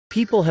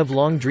People have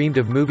long dreamed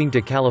of moving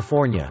to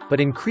California, but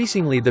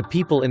increasingly the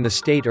people in the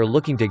state are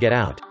looking to get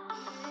out.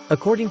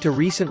 According to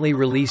recently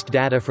released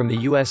data from the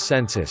U.S.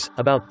 Census,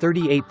 about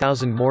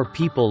 38,000 more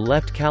people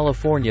left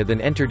California than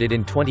entered it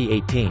in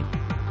 2018.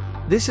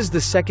 This is the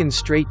second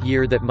straight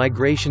year that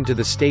migration to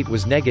the state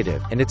was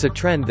negative, and it's a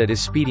trend that is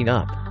speeding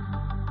up.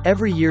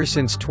 Every year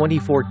since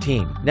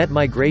 2014, net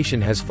migration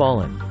has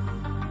fallen.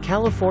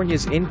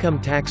 California's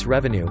income tax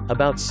revenue,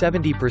 about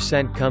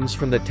 70%, comes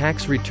from the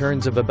tax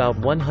returns of about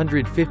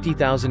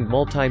 150,000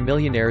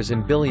 multi-millionaires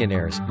and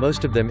billionaires,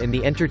 most of them in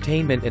the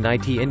entertainment and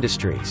IT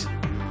industries.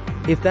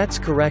 If that's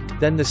correct,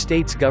 then the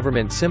state's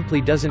government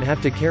simply doesn't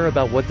have to care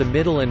about what the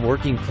middle and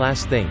working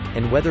class think,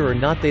 and whether or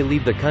not they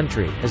leave the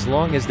country, as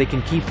long as they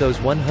can keep those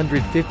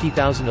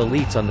 150,000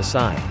 elites on the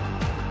side.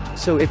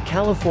 So if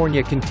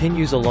California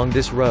continues along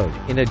this road,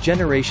 in a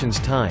generation's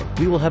time,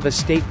 we will have a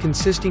state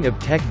consisting of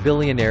tech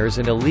billionaires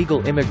and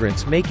illegal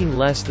immigrants making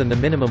less than the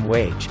minimum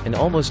wage, and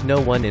almost no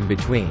one in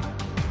between.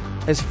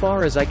 As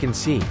far as I can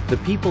see, the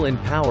people in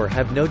power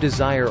have no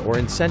desire or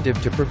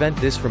incentive to prevent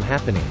this from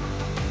happening.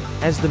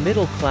 As the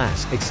middle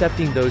class,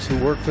 excepting those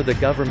who work for the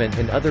government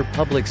and other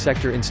public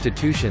sector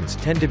institutions,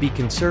 tend to be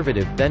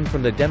conservative, then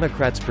from the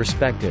Democrats'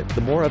 perspective,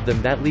 the more of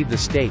them that leave the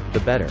state, the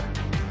better.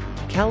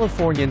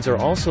 Californians are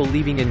also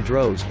leaving in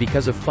droves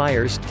because of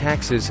fires,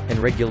 taxes, and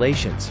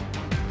regulations.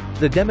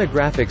 The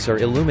demographics are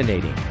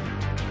illuminating.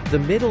 The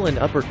middle and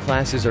upper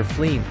classes are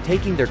fleeing,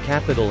 taking their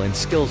capital and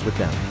skills with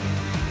them.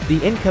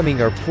 The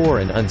incoming are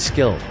poor and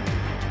unskilled.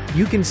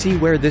 You can see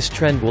where this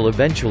trend will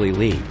eventually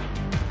lead.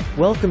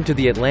 Welcome to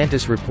the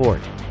Atlantis Report.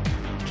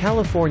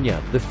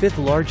 California, the fifth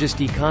largest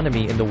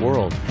economy in the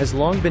world, has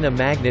long been a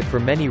magnet for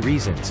many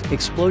reasons: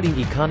 exploding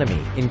economy,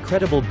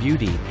 incredible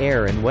beauty,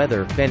 air and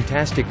weather,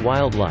 fantastic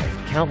wildlife,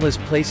 countless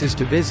places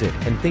to visit,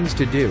 and things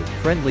to do,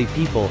 friendly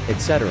people,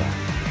 etc.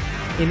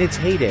 In its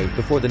heyday,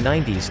 before the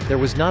 90s, there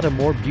was not a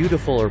more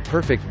beautiful or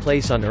perfect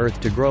place on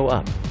earth to grow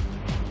up.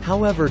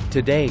 However,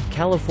 today,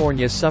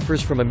 California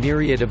suffers from a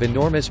myriad of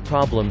enormous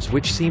problems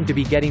which seem to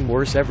be getting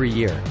worse every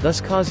year, thus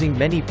causing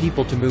many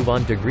people to move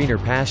on to greener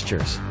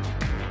pastures.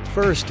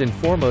 First and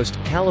foremost,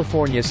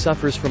 California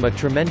suffers from a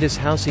tremendous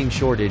housing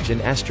shortage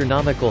and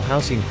astronomical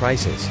housing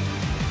prices.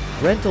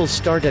 Rentals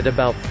start at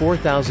about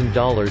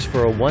 $4,000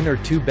 for a 1 or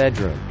 2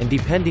 bedroom, and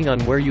depending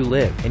on where you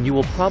live, and you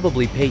will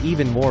probably pay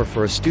even more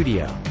for a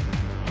studio.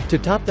 To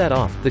top that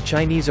off, the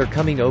Chinese are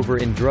coming over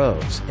in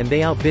droves, and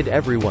they outbid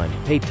everyone,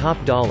 pay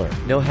top dollar,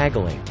 no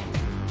haggling.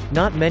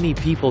 Not many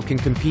people can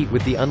compete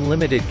with the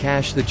unlimited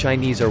cash the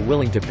Chinese are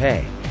willing to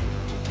pay.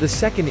 The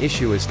second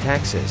issue is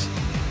taxes.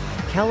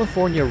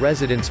 California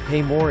residents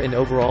pay more in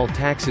overall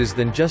taxes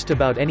than just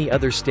about any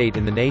other state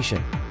in the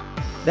nation.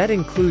 That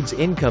includes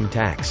income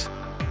tax.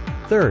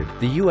 Third,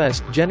 the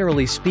U.S.,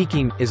 generally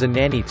speaking, is a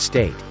nanny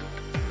state.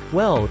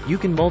 Well, you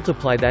can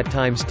multiply that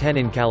times 10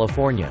 in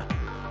California.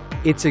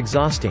 It's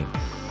exhausting.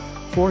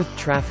 Fourth,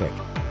 traffic.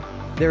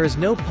 There is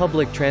no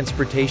public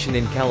transportation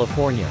in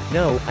California.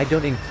 No, I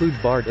don't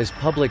include BART as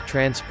public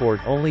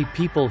transport. Only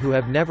people who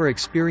have never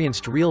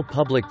experienced real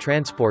public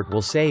transport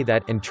will say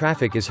that, and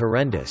traffic is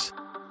horrendous.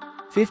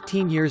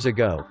 15 years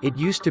ago, it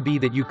used to be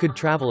that you could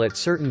travel at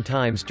certain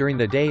times during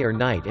the day or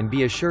night and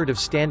be assured of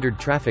standard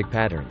traffic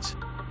patterns.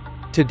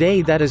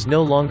 Today that is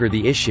no longer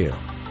the issue.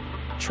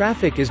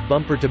 Traffic is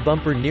bumper to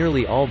bumper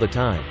nearly all the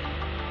time.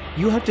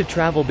 You have to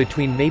travel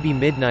between maybe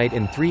midnight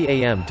and 3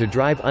 a.m. to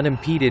drive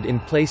unimpeded in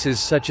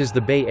places such as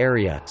the Bay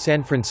Area,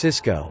 San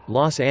Francisco,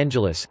 Los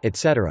Angeles,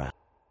 etc.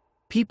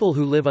 People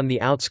who live on the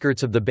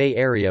outskirts of the Bay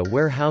Area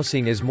where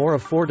housing is more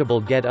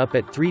affordable get up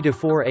at 3 to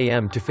 4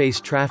 a.m. to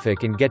face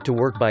traffic and get to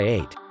work by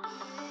 8.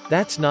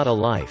 That's not a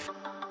life.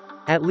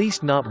 At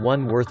least not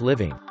one worth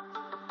living.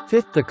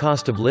 Fifth, the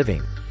cost of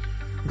living.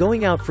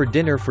 Going out for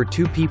dinner for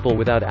 2 people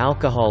without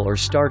alcohol or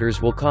starters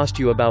will cost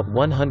you about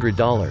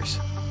 $100.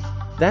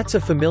 That's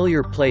a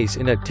familiar place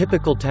in a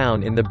typical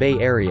town in the Bay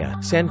Area,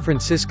 San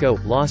Francisco,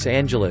 Los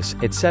Angeles,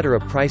 etc.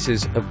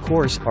 Prices, of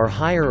course, are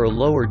higher or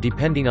lower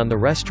depending on the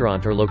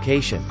restaurant or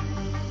location.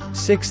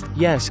 Sixth,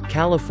 yes,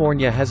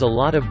 California has a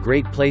lot of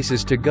great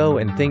places to go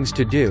and things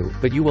to do,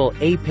 but you will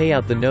A. pay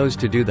out the nose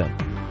to do them.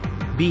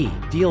 B.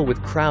 Deal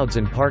with crowds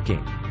and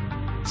parking.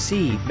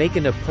 C. Make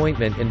an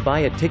appointment and buy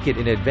a ticket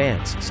in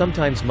advance,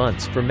 sometimes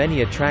months, for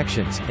many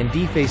attractions, and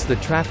D. Face the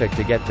traffic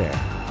to get there.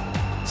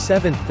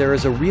 Seventh, there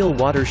is a real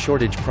water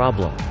shortage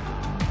problem.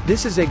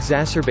 This is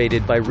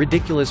exacerbated by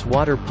ridiculous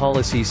water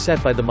policies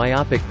set by the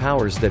myopic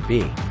powers that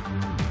be.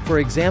 For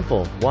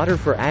example, water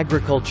for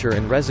agriculture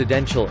and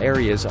residential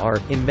areas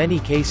are, in many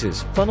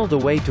cases, funneled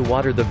away to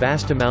water the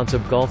vast amounts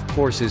of golf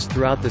courses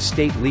throughout the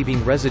state,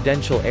 leaving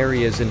residential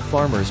areas and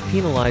farmers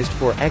penalized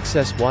for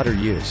excess water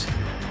use.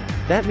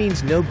 That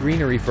means no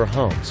greenery for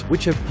homes,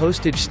 which have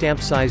postage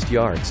stamp-sized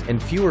yards,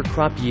 and fewer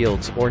crop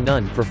yields, or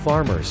none, for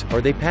farmers,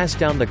 or they pass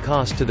down the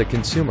cost to the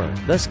consumer,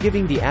 thus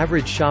giving the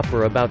average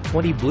shopper about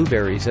 20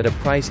 blueberries at a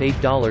price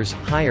 $8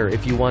 higher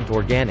if you want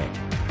organic.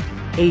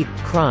 8.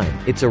 Crime.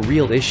 It's a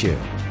real issue.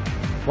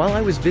 While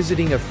I was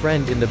visiting a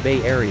friend in the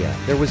Bay Area,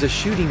 there was a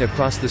shooting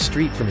across the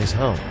street from his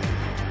home.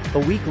 A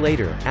week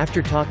later,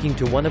 after talking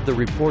to one of the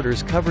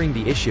reporters covering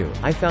the issue,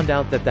 I found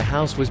out that the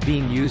house was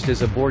being used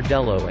as a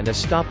bordello and a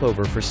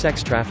stopover for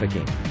sex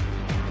trafficking.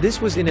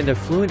 This was in an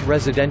affluent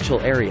residential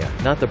area,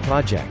 not the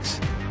projects.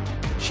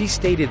 She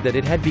stated that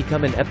it had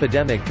become an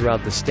epidemic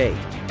throughout the state.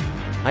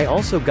 I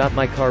also got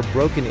my car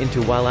broken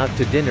into while out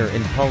to dinner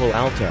in Palo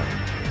Alto.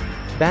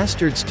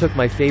 Bastards took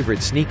my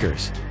favorite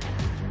sneakers.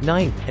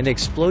 9th, an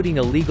exploding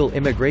illegal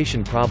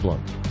immigration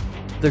problem.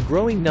 The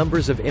growing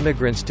numbers of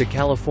immigrants to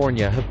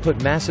California have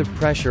put massive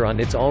pressure on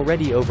its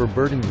already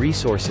overburdened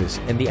resources,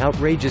 and the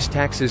outrageous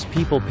taxes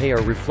people pay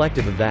are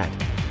reflective of that.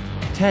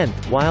 10th,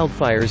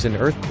 wildfires and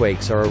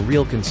earthquakes are a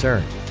real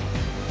concern.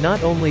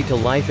 Not only to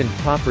life and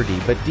property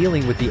but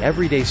dealing with the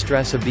everyday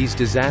stress of these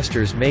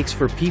disasters makes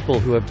for people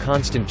who have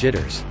constant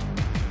jitters.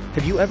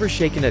 Have you ever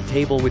shaken a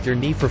table with your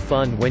knee for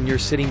fun when you're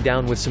sitting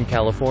down with some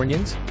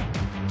Californians?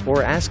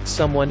 Or asked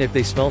someone if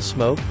they smell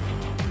smoke?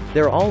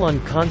 They're all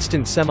on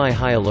constant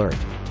semi-high alert.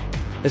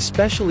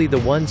 Especially the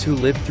ones who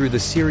lived through the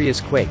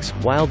serious quakes,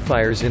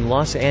 wildfires in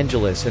Los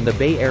Angeles and the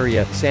Bay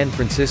Area, San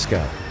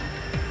Francisco.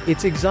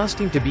 It's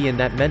exhausting to be in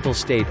that mental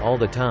state all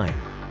the time.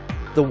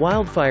 The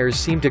wildfires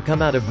seem to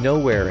come out of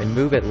nowhere and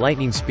move at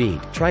lightning speed.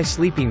 Try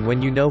sleeping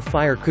when you know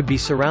fire could be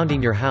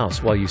surrounding your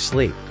house while you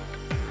sleep.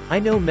 I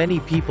know many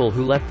people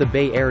who left the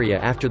Bay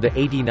Area after the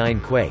 '89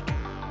 quake.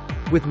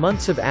 With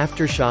months of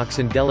aftershocks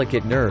and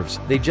delicate nerves,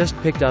 they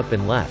just picked up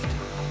and left.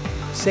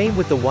 Same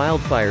with the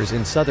wildfires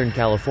in Southern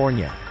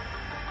California.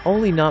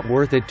 Only not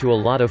worth it to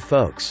a lot of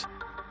folks.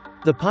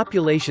 The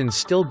population's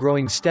still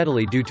growing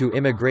steadily due to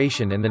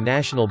immigration and the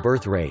national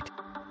birth rate.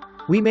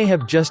 We may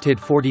have just hit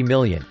 40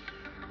 million.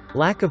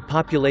 Lack of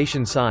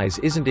population size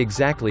isn't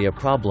exactly a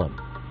problem.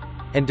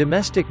 And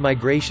domestic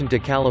migration to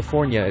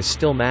California is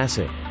still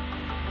massive.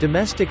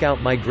 Domestic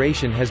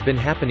outmigration has been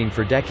happening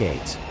for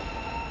decades.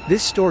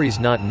 This story's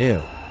not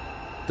new.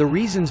 The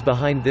reasons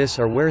behind this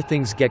are where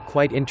things get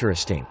quite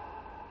interesting.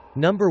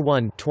 Number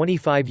 1,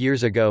 25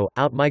 years ago,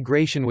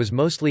 outmigration was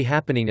mostly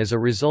happening as a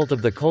result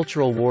of the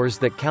cultural wars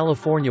that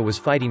California was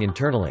fighting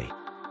internally.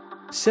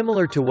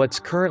 Similar to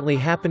what's currently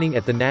happening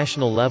at the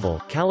national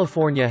level,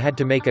 California had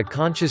to make a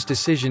conscious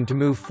decision to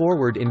move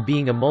forward in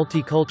being a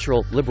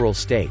multicultural, liberal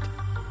state.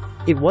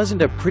 It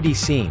wasn't a pretty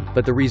scene,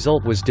 but the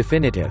result was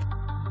definitive.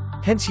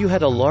 Hence you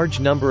had a large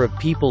number of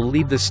people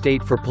leave the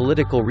state for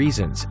political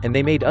reasons, and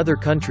they made other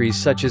countries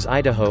such as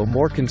Idaho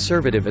more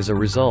conservative as a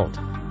result.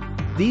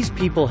 These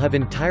people have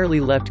entirely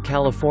left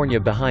California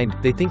behind,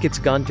 they think it's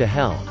gone to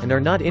hell, and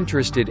are not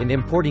interested in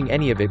importing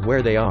any of it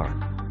where they are.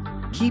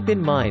 Keep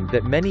in mind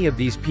that many of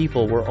these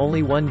people were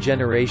only one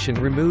generation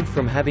removed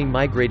from having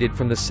migrated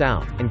from the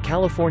South, and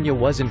California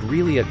wasn't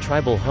really a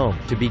tribal home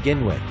to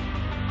begin with.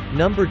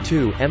 Number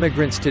 2,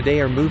 immigrants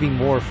today are moving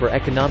more for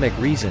economic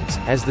reasons,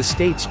 as the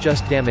state's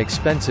just damn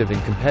expensive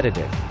and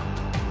competitive.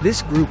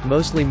 This group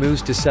mostly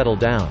moves to settle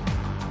down.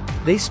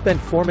 They spent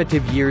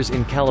formative years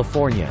in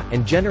California,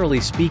 and generally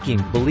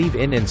speaking, believe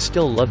in and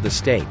still love the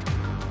state.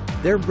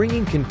 They're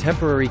bringing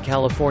contemporary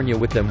California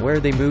with them where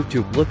they move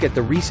to. Look at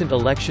the recent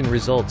election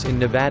results in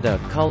Nevada,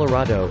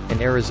 Colorado,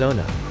 and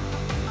Arizona.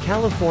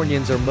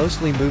 Californians are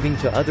mostly moving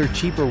to other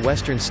cheaper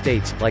western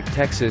states, like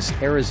Texas,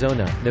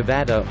 Arizona,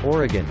 Nevada,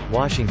 Oregon,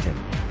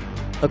 Washington.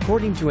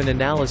 According to an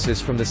analysis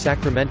from the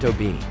Sacramento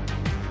Bee.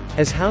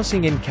 As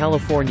housing in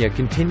California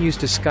continues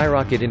to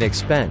skyrocket in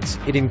expense,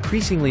 it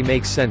increasingly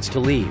makes sense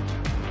to leave.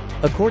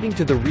 According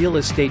to the real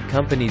estate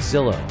company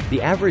Zillow,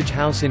 the average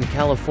house in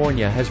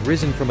California has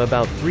risen from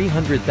about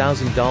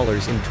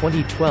 $300,000 in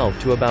 2012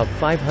 to about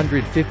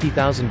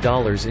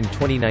 $550,000 in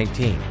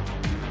 2019.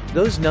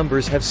 Those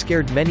numbers have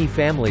scared many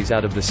families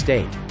out of the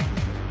state.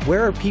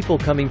 Where are people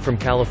coming from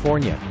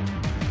California?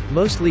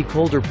 Mostly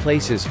colder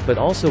places, but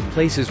also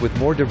places with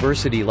more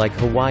diversity like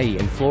Hawaii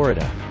and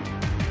Florida.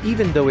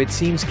 Even though it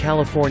seems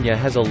California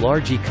has a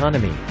large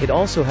economy, it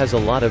also has a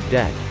lot of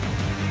debt.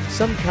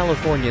 Some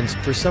Californians,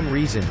 for some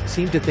reason,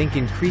 seem to think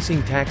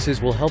increasing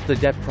taxes will help the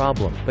debt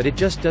problem, but it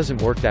just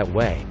doesn't work that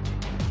way.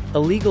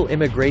 Illegal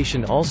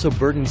immigration also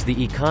burdens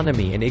the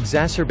economy and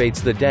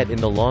exacerbates the debt in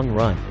the long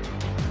run.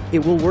 It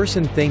will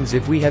worsen things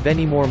if we have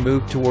any more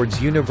move towards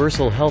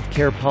universal health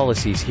care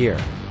policies here.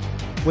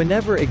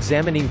 Whenever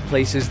examining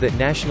places that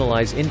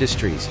nationalize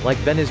industries, like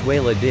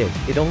Venezuela did,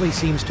 it only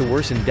seems to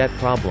worsen debt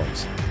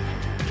problems.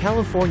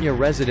 California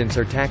residents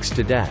are taxed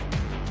to death.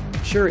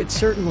 Sure, it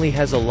certainly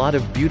has a lot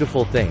of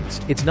beautiful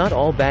things, it's not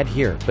all bad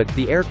here, but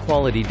the air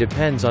quality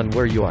depends on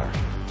where you are.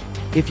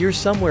 If you're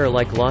somewhere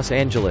like Los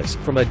Angeles,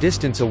 from a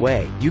distance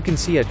away, you can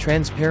see a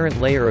transparent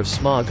layer of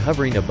smog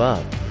hovering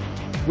above.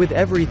 With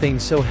everything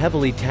so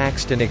heavily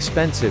taxed and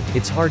expensive,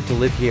 it's hard to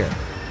live here.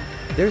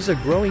 There's a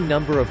growing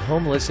number of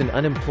homeless and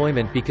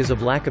unemployment because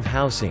of lack of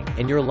housing,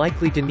 and you're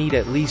likely to need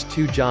at least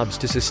 2 jobs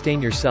to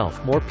sustain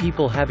yourself. More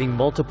people having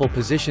multiple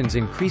positions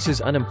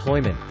increases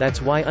unemployment,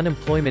 that's why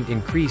unemployment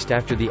increased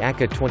after the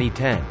ACA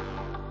 2010.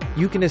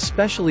 You can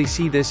especially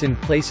see this in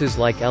places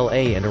like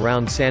LA and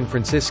around San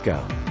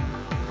Francisco.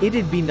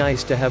 It'd be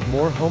nice to have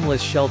more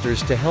homeless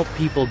shelters to help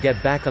people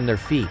get back on their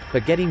feet,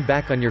 but getting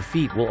back on your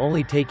feet will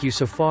only take you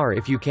so far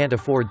if you can't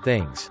afford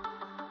things.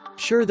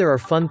 Sure, there are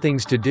fun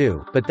things to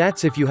do, but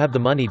that's if you have the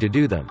money to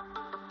do them.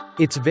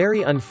 It's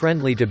very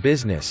unfriendly to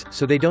business,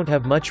 so they don't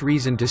have much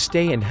reason to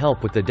stay and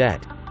help with the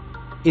debt.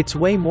 It's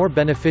way more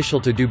beneficial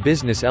to do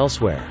business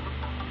elsewhere.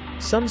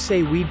 Some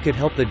say weed could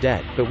help the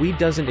debt, but weed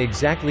doesn't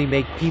exactly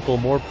make people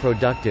more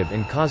productive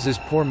and causes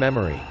poor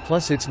memory.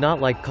 Plus, it's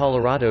not like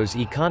Colorado's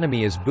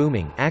economy is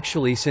booming.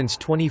 Actually, since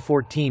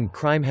 2014,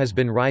 crime has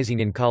been rising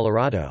in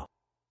Colorado.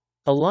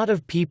 A lot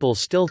of people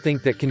still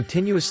think that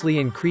continuously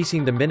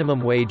increasing the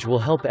minimum wage will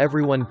help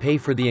everyone pay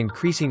for the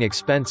increasing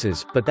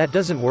expenses, but that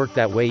doesn't work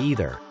that way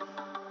either.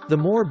 The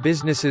more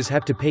businesses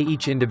have to pay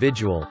each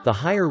individual, the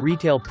higher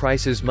retail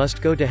prices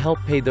must go to help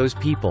pay those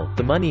people.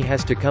 The money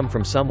has to come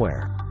from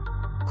somewhere.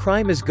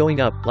 Crime is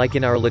going up, like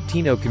in our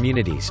Latino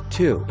communities,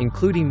 too,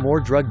 including more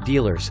drug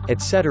dealers,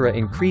 etc.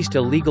 Increased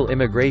illegal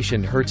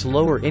immigration hurts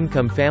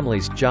lower-income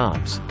families'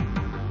 jobs.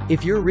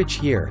 If you're rich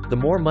here, the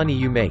more money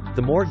you make,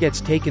 the more gets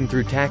taken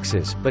through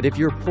taxes, but if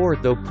you're poor,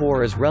 though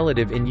poor is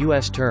relative in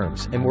US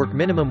terms, and work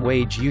minimum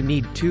wage, you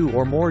need 2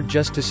 or more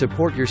just to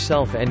support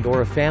yourself and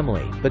or a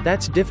family, but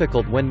that's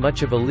difficult when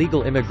much of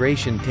illegal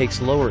immigration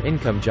takes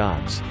lower-income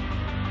jobs.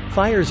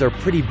 Fires are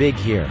pretty big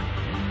here.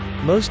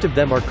 Most of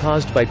them are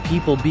caused by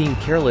people being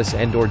careless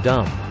and or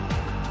dumb.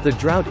 The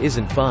drought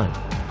isn't fun.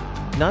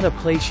 Not a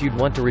place you'd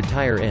want to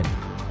retire in.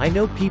 I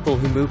know people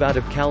who move out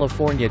of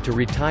California to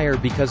retire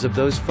because of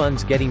those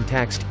funds getting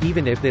taxed,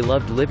 even if they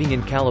loved living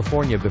in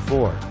California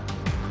before.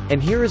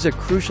 And here is a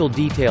crucial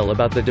detail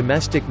about the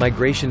domestic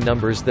migration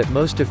numbers that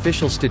most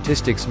official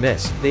statistics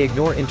miss: they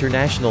ignore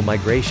international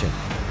migration.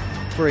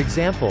 For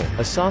example,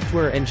 a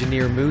software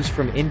engineer moves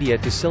from India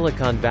to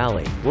Silicon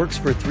Valley, works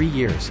for 3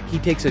 years, he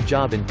takes a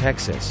job in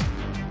Texas.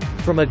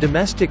 From a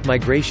domestic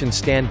migration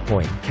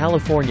standpoint,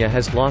 California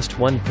has lost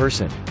 1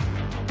 person.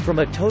 From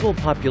a total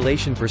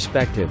population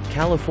perspective,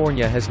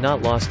 California has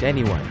not lost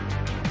anyone.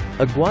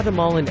 A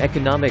Guatemalan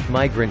economic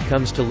migrant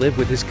comes to live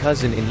with his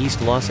cousin in East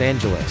Los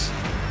Angeles.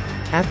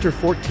 After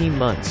 14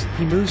 months,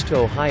 he moves to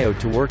Ohio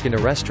to work in a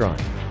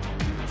restaurant.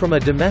 From a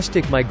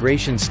domestic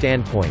migration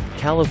standpoint,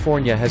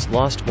 California has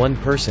lost 1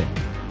 person.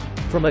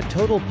 From a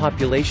total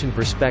population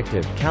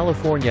perspective,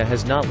 California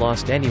has not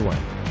lost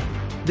anyone.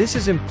 This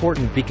is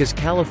important because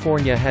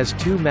California has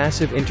 2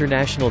 massive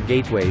international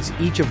gateways,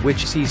 each of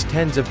which sees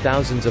tens of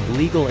thousands of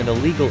legal and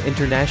illegal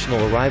international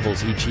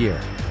arrivals each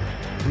year.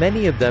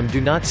 Many of them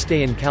do not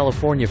stay in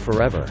California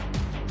forever.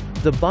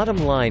 The bottom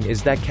line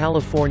is that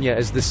California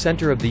is the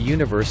center of the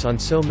universe on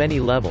so many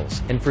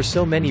levels, and for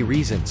so many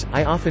reasons.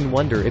 I often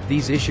wonder if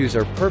these issues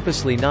are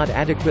purposely not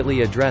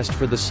adequately addressed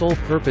for the sole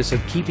purpose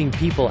of keeping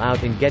people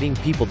out and getting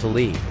people to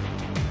leave.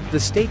 The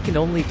state can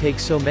only take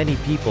so many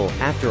people,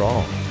 after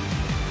all.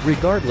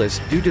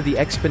 Regardless, due to the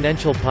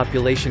exponential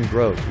population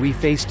growth we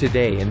face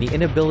today and the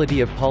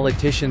inability of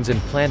politicians and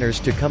planners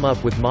to come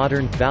up with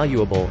modern,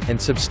 valuable, and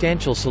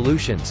substantial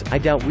solutions, I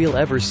doubt we'll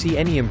ever see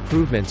any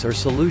improvements or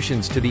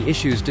solutions to the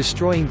issues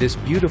destroying this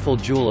beautiful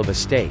jewel of a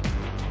state.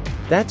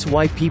 That's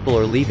why people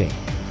are leaving.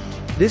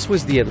 This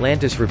was the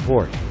Atlantis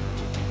Report.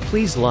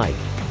 Please like,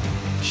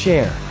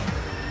 share,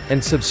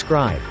 and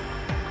subscribe.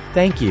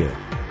 Thank you.